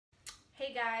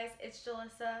Hey guys, it's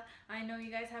Jalissa. I know you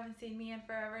guys haven't seen me in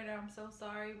forever and I'm so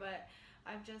sorry, but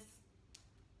I've just...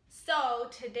 So,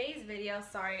 today's video,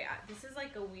 sorry, this is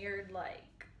like a weird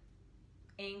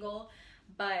angle,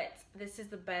 but this is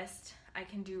the best I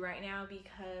can do right now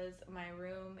because my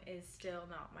room is still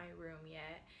not my room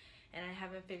yet and I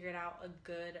haven't figured out a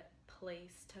good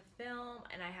place to film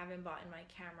and I haven't bought my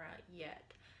camera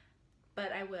yet,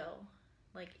 but I will,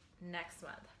 like, next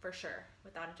month for sure,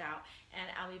 without a doubt, and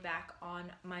I'll be back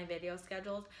on my video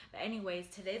schedules. But anyways,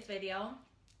 today's video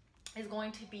is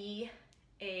going to be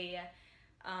a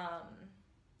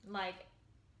like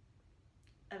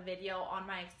a video on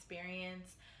my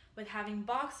experience with having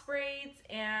box braids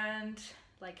and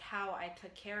like how I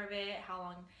took care of it, how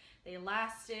long they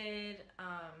lasted,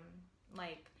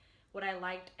 like what I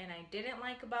liked and I didn't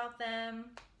like about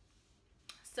them.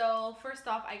 So first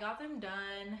off, I got them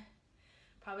done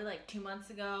probably like 2 months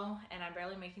ago and I'm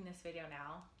barely making this video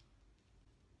now.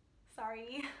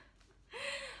 Sorry.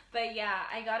 But yeah,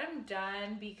 I got them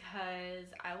done because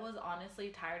I was honestly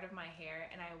tired of my hair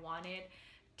and I wanted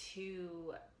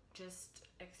to just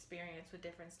experience with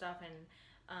different stuff. And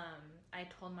I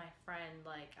told my friend,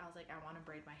 like, I was like, I want to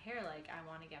braid my hair, like I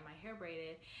want to get my hair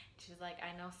braided. She's like,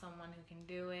 I know someone who can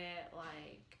do it,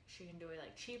 like she can do it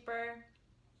like cheaper.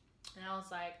 And I was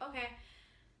like, okay.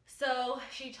 So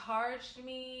she charged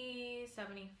me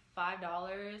 $75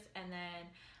 and then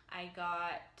I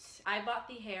bought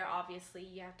the hair. Obviously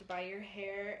you have to buy your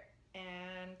hair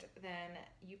and then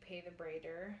you pay the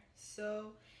braider.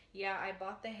 So yeah, I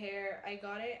bought the hair. I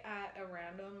got it at a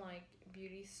random like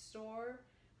beauty store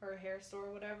or hair store,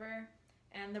 whatever.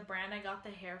 And the brand I got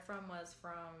the hair from was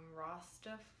from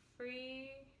Rastafari,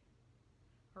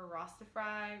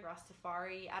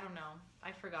 I don't know,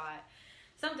 I forgot,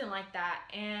 something like that.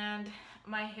 And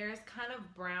my hair is kind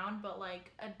of brown, but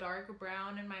like a dark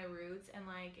brown in my roots, and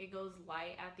like it goes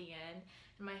light at the end,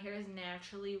 and my hair is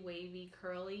naturally wavy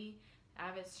curly. I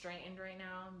have it straightened right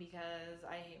now because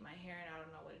I hate my hair and I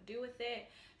don't know what to do with it.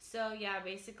 So yeah,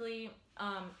 basically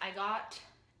I got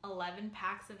 11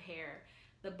 packs of hair.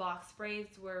 The box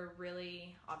braids were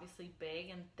really obviously big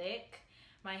and thick.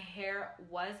 My hair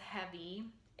was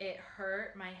heavy. It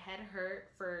hurt. My head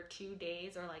hurt for 2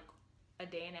 days or like a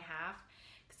day and a half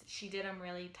because she did them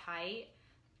really tight.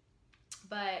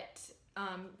 But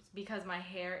because my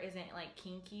hair isn't like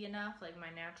kinky enough, like my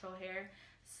natural hair.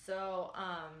 So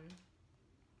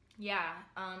yeah,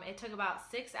 it took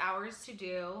about 6 hours to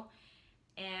do,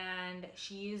 and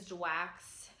she used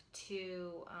wax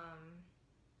to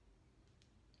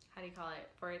how do you call it,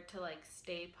 for it to like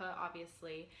stay put,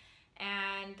 obviously.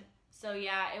 And so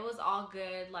yeah, it was all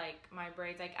good. Like my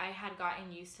braids, like I had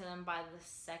gotten used to them by the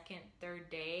second, third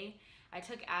day. I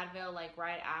took Advil like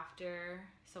right after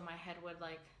so my head would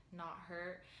like not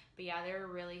hurt. But yeah, they were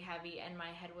really heavy and my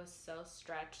head was so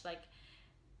stretched, like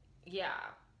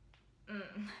yeah.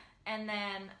 And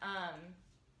then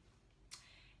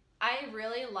I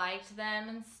really liked them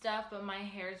and stuff, but my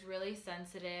hair is really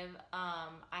sensitive. I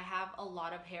have a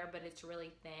lot of hair, but it's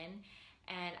really thin.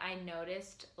 And I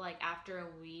noticed like after a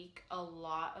week, a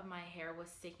lot of my hair was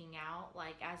sticking out,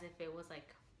 like as if it was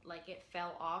like it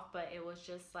fell off, but it was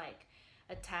just like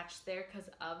attached there because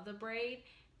of the braid.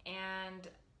 And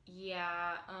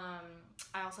yeah,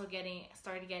 I also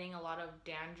started getting a lot of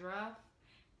dandruff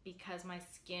because my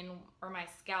skin or my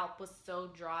scalp was so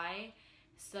dry.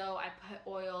 So I put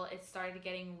oil, it started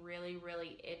getting really,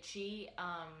 really itchy.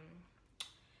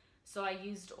 So I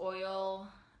used oil.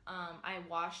 I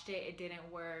washed it, it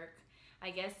didn't work.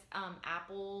 I guess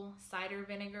apple cider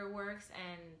vinegar works,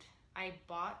 and I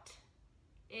bought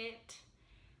it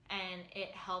and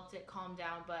it helped it calm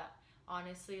down. But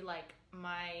honestly, like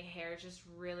my hair is just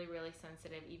really, really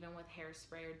sensitive. Even with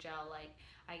hairspray or gel, like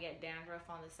I get dandruff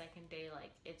on the second day.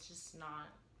 Like it's just not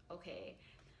okay.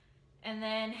 And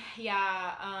then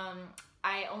yeah,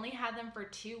 I only had them for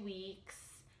 2 weeks.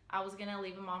 I was gonna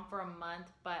leave them on for a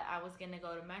month, but I was gonna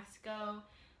go to Mexico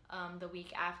the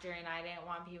week after, and I didn't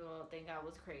want people to think I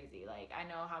was crazy. Like I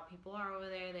know how people are over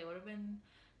there. They would have been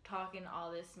talking all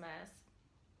this mess.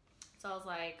 So I was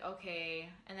like, okay.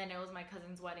 And then it was my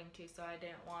cousin's wedding too, so I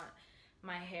didn't want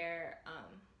my hair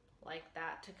like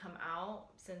that to come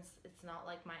out, since it's not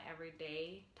like my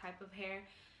everyday type of hair.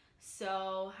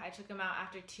 So I took them out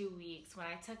after 2 weeks. When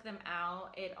I took them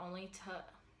out, it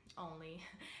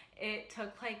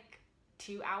took like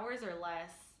 2 hours or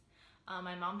less.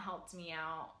 My mom helped me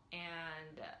out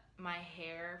and my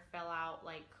hair fell out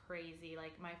like crazy.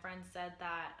 Like my friend said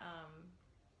that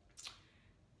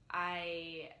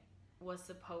I was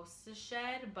supposed to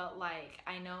shed, but like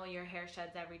I know your hair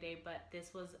sheds every day, but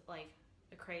this was like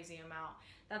a crazy amount.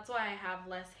 That's why I have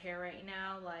less hair right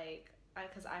now, like,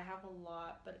 because I have a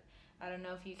lot, but I don't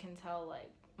know if you can tell, like,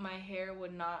 my hair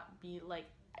would not be, like,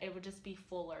 it would just be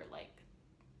fuller, like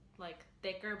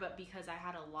thicker, but because I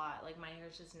had a lot, like, my hair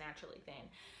is just naturally thin.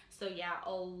 So yeah,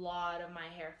 a lot of my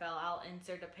hair fell. I'll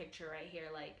insert a picture right here,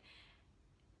 like,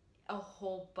 a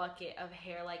whole bucket of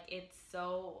hair. Like, it's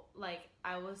so, like,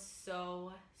 I was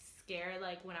so scared,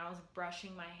 like, when I was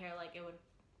brushing my hair, like, it would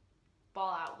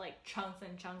fall out, like, chunks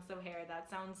and chunks of hair. That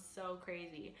sounds so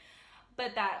crazy,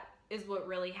 but that is what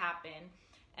really happened.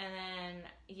 And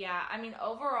then yeah, I mean,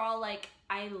 overall, like,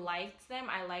 I liked them.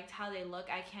 I liked how they look.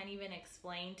 I can't even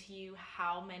explain to you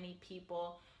how many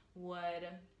people would,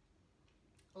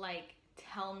 like,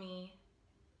 tell me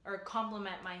or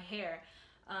compliment my hair.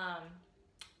 um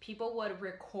People would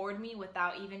record me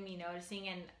without even me noticing,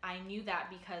 and I knew that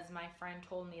because my friend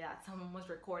told me that someone was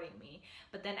recording me.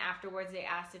 But then afterwards they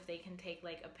asked if they can take,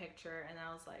 like, a picture, and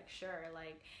I was like, sure.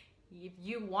 Like, if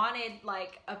you wanted,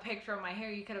 like, a picture of my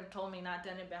hair, you could have told me, not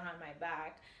done it behind my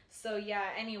back. So yeah,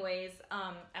 anyways,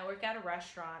 I work at a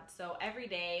restaurant, so every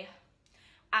day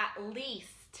at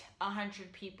least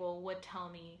 100 people would tell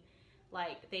me,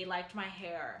 like, they liked my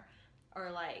hair, or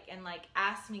like, and like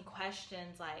ask me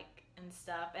questions, like, and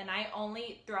stuff. And I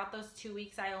only, throughout those 2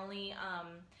 weeks, I only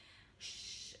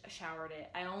showered it.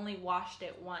 I only washed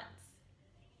it once.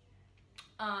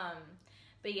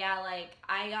 But yeah, like,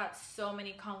 I got so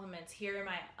many compliments here in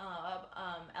my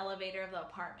elevator of the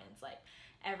apartments. Like,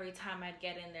 every time I'd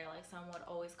get in there, like, someone would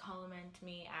always compliment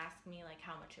me, ask me, like,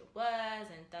 how much it was,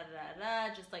 and da da da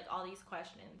da, just like all these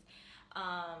questions.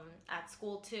 At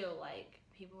school too, like,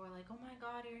 people were like, oh my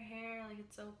god, your hair, like,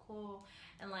 it's so cool.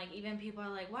 And like, even people are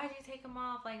like, why'd you take them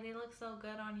off, like, they look so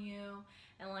good on you,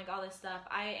 and like all this stuff.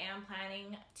 I am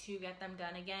planning to get them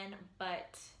done again,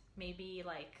 but maybe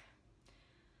like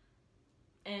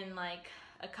in like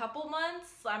a couple months.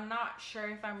 I'm not sure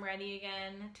if I'm ready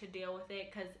again to deal with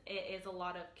it, because it is a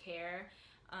lot of care.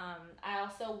 I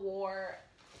also wore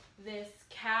this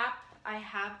cap. I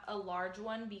have a large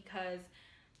one because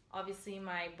obviously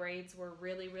my braids were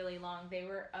really, really long. They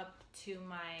were up to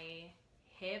my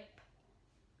hip,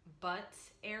 butt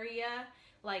area.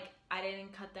 Like, I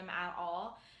didn't cut them at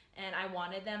all, and I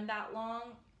wanted them that long.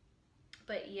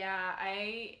 But yeah,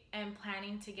 I am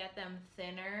planning to get them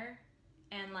thinner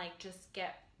and like just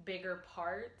get bigger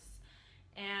parts.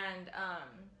 And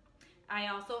I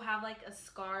also have like a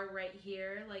scar right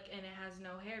here, like, and it has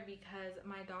no hair because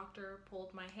my doctor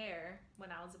pulled my hair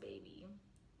when I was a baby,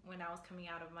 when I was coming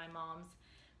out of my mom's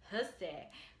pussy.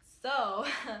 So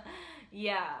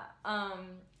yeah,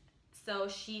 so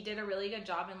she did a really good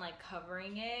job in like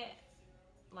covering it,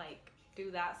 like,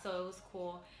 through that, so it was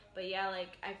cool. But yeah,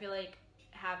 like, I feel like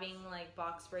having like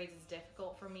box braids is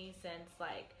difficult for me, since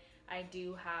like I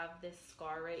do have this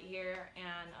scar right here.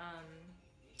 And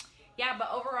yeah, but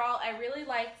overall I really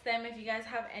liked them. If you guys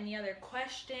have any other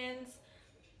questions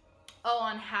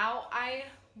on how I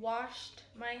washed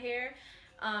my hair,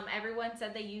 everyone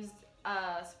said they used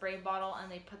a spray bottle and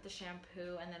they put the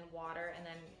shampoo and then water and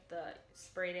then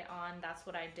sprayed it on. That's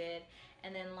what I did.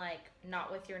 And then, like,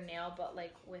 not with your nail, but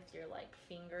like with your like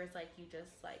fingers, like, you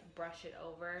just like brush it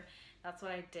over. That's what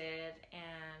I did.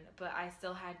 And but I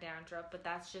still had dandruff, but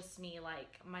that's just me.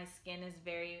 Like, my scalp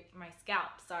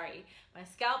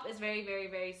is very, very,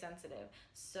 very sensitive.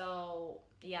 So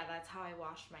yeah, that's how I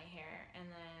washed my hair. And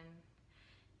then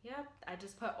yep, I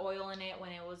just put oil in it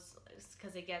when it was,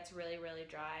 because it gets really, really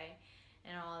dry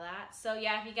and all that. So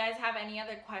yeah, if you guys have any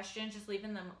other questions, just leave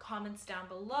in the comments down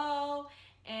below.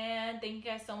 And thank you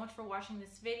guys so much for watching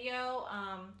this video.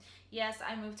 Yes,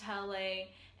 I moved to LA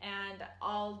and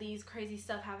all these crazy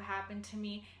stuff have happened to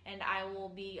me, and I will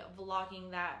be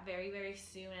vlogging that very, very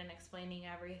soon and explaining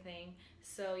everything.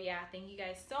 So yeah, thank you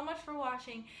guys so much for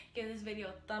watching. Give this video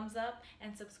a thumbs up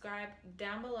and subscribe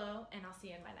down below, and I'll see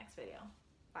you in my next video.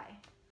 Bye.